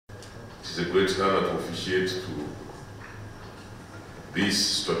is a great honor to officiate to this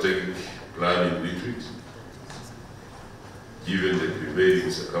strategic planning retreat, given the prevailing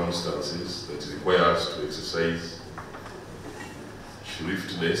circumstances that require us to exercise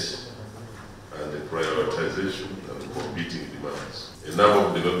swiftness and the prioritization of competing demands. A number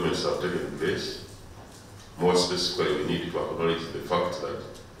of developments have taken place. More specifically, we need to acknowledge the fact that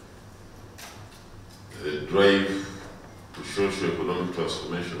the drive to socio-economic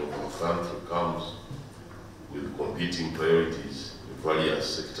transformation of our country comes with competing priorities in various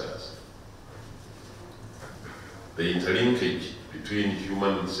sectors. The interlinkage between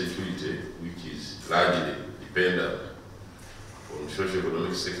human security, which is largely dependent on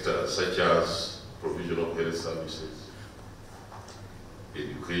socio-economic sectors such as provision of health services,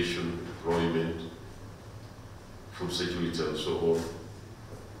 education, employment, food security, and so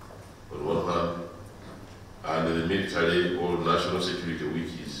on one hand, and the military or national security,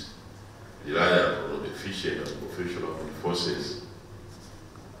 which is reliant on efficient and professional forces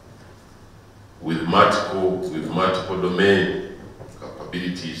with multiple domain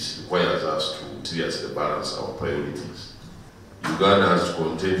capabilities, requires us to seriously balance our priorities. Uganda has to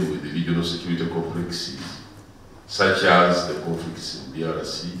contend with the regional security complexities, such as the conflicts in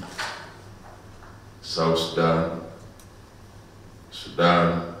DRC, South Sudan,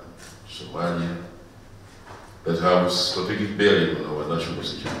 Sudan, Somalia, that have strategic bearing on our national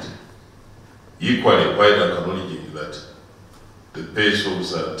security. Equally, while acknowledging that the pace of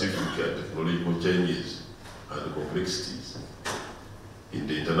scientific and technological changes and complexities in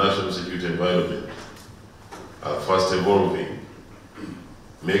the international security environment are fast evolving,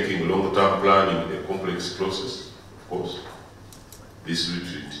 making long-term planning a complex process. Of course, this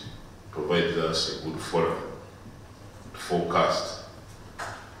retreat provides us a good forum to forecast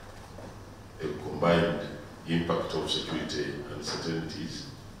a combined impact of security uncertainties,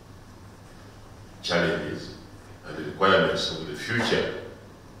 challenges, and the requirements of the future,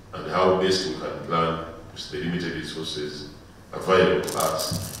 and how best we can plan with the limited resources available to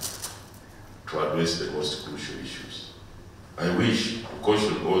us to address the most crucial issues. I wish to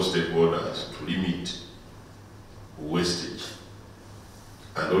caution all stakeholders to limit wastage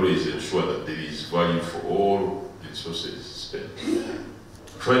and always ensure that there is value for all the resources spent.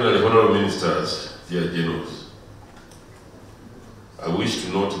 Finally, Honorable Ministers, dear Generals, I wish to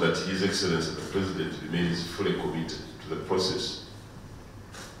note that His Excellency the President remains fully committed to the process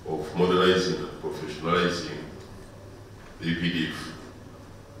of modernizing and professionalizing the UPDF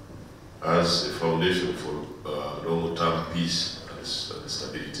as a foundation for long-term peace and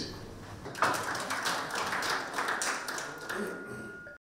stability.